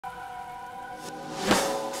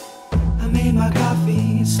I made my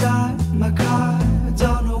coffee, start my car.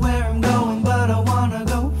 Don't know where I'm going, but I wanna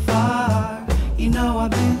go far. You know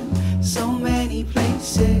I've been so many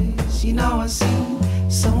places. You know I've seen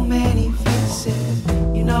so many faces.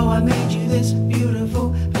 You know I made you this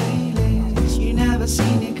beautiful playlist. You never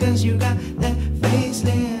seen it cause you got that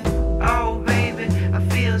facelift. Oh baby, I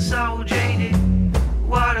feel so jaded.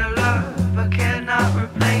 What a love, I cannot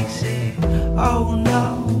replace it. Oh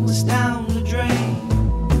no, it's down the drain.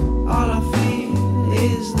 All I feel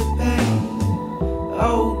is the pain.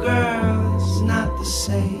 Oh girl, it's not the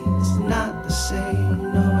same. It's not the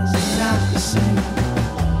same. No, it's not the same.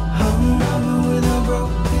 Hungover with a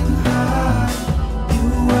broken heart. You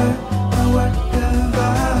were my work of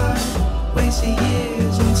art. Wasted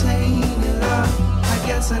years on tainted love. I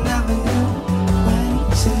guess I never knew when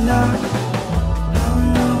it's enough.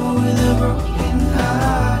 Hungover with a broken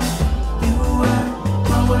heart. You were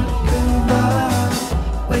my work of art.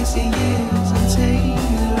 Wasted years on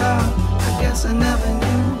tainted love. I guess I never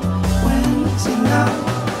knew when it's enough.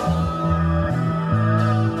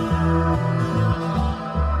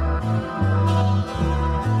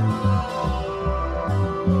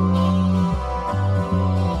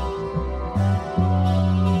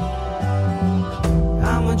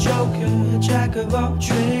 I'm a joker, a jack of all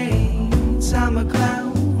trades. I'm a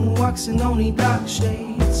clown who walks in only dark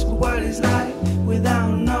shades. What is life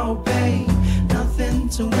without no pain? Nothing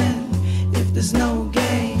to win if there's no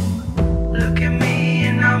gain. Look at me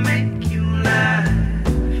and I'll make you laugh.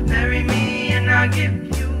 Marry me and I'll give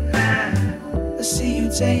you that. I see you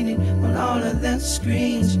tainted on all of the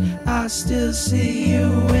screens. I still see you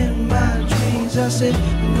in my dreams. I said,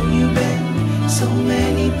 I know you've been so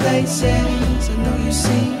many places. I know you've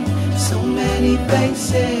seen so many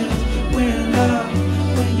faces. We're in love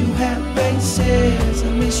when you have faces. I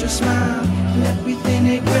miss your smile and everything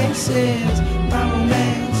it graces. My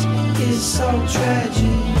romance is so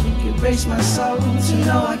tragic. It breaks my soul to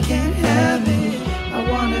know I can't have it. I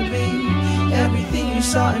wanna be everything you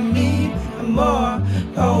saw in me and more.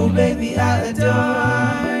 Oh baby, I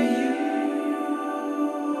adore you.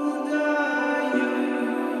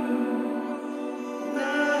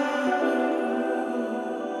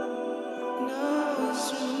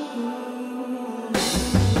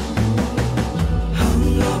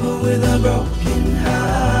 Hungover with a broken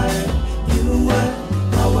heart. You were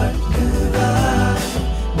my work of art.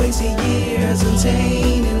 Wasted years on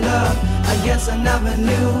tainted love. I guess I never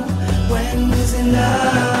knew when was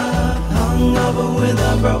enough. Hungover with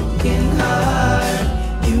a broken heart.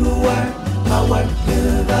 You were my work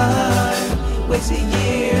of art. Wasted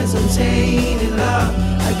years on tainted love.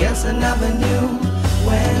 I guess I never knew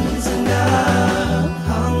when was enough.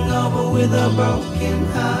 Hungover with a broken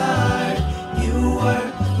heart. You were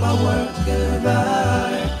my work of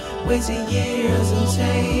art. Wasted years on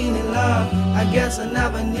tainted love. I guess I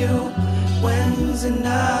never knew when's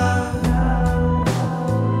enough.